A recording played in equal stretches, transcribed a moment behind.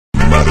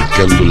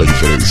marcando la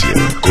diferencia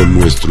con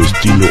nuestro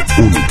estilo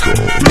único.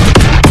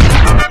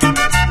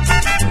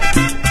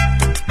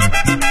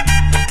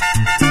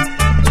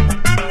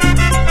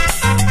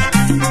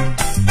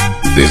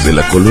 Desde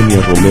la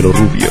colonia Romero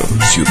Rubio,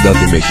 Ciudad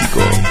de México.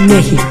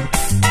 México.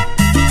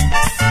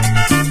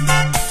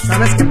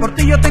 Sabes que por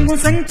ti yo tengo un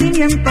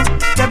sentimiento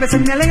que a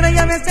veces me alegra y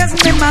a veces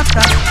me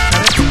mata.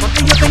 Sabes que por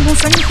ti yo tengo un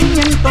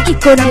sentimiento Y con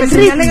que a el veces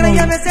me alegra y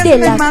a veces de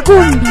me la mata.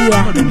 cumbia,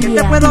 Cuando ves que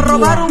te puedo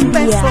robar un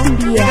beso,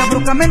 llegas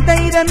bruscamente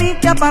y de mí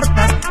te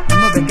apartas.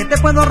 Cuando ves que te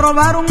puedo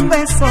robar un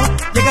beso,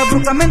 llegas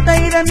bruscamente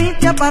y de mí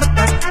te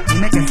apartas.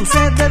 Dime qué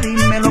sucede,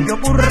 dime lo que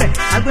ocurre.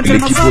 Algo entre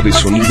El equipo de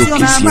sonido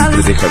que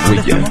siempre deja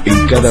huella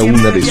en cada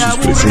una de sus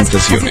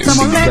presentaciones.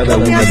 En cada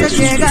una de sus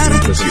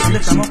presentaciones. Cuando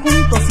estamos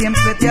juntos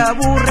siempre te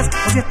aburres.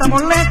 O si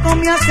estamos lejos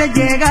me hace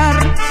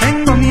llegar.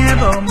 Tengo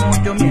miedo,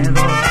 mucho miedo,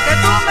 que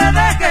tú me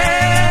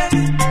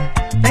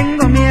dejes.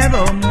 Tengo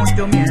miedo,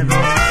 mucho miedo,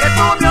 que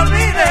tú me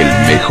olvides.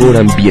 El mejor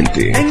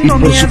ambiente y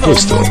por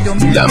supuesto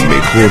la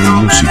mejor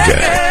música.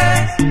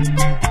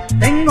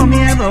 Tengo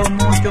miedo,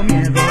 mucho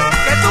miedo,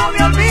 que tú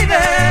me olvides.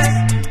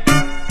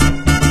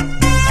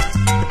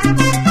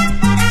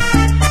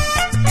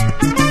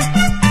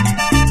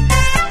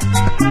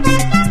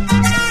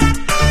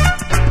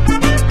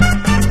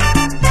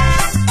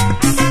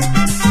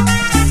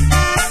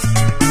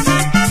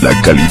 La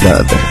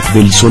calidad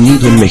del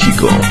sonido en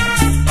México.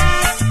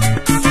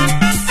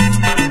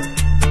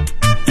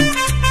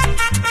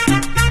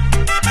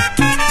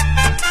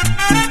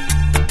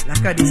 La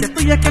caricia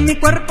tuya que mi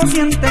cuerpo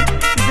siente,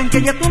 dicen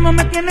que ya tú no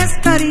me tienes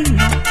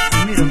cariño.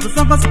 Si miro tus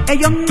ojos,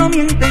 ellos no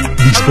mienten.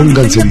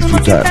 Dispónganse a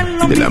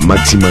disfrutar de la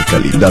máxima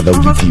calidad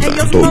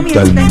auditiva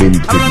totalmente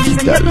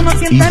digital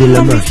y de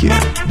la magia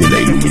de la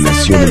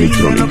iluminación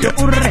electrónica.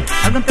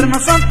 Algo entre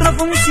nosotros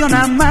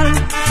funciona mal.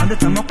 Cuando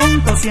estamos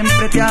juntos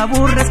siempre te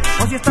aburres.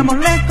 O si estamos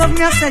lejos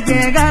me hace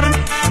llegar.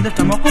 Cuando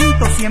estamos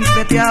juntos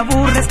siempre te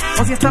aburres.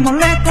 O si estamos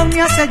lejos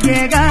me hace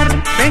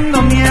llegar.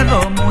 Tengo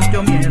miedo,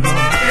 mucho miedo,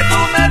 que tú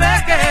me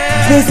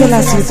dejes. Desde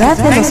la ciudad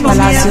de los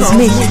Palacios,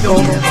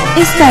 México,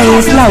 esta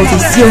es la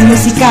audición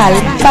musical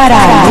para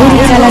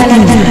América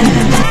Latina.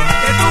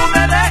 Que tú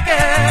me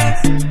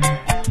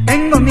dejes.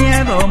 Tengo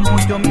miedo,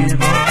 mucho miedo,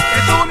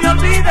 que tú me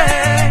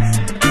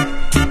olvides.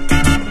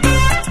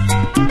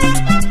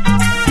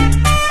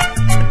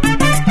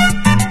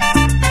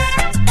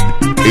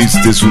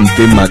 Este es un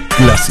tema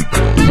clásico.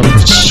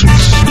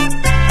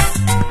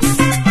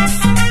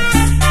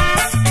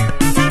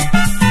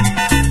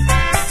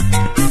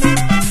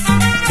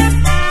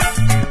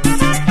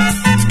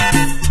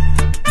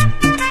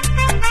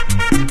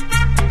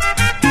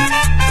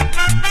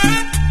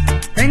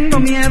 Tengo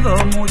miedo,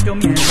 mucho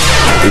miedo.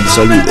 Un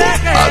saludo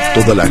a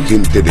toda la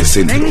gente de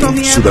Centro,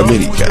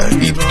 Sudamérica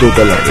y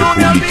toda la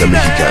República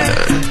Mexicana.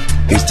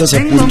 Estás a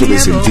punto de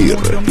sentir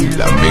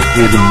la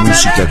mejor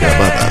música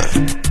grabada.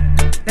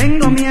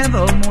 Tengo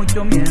miedo,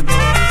 mucho miedo,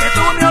 que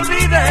tú me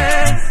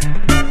olvides.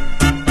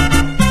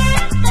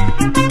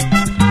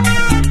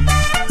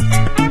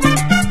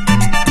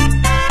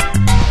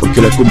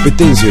 Porque la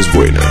competencia es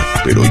buena,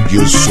 pero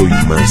yo soy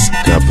más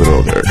que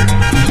brother.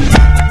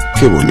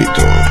 Qué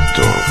bonito.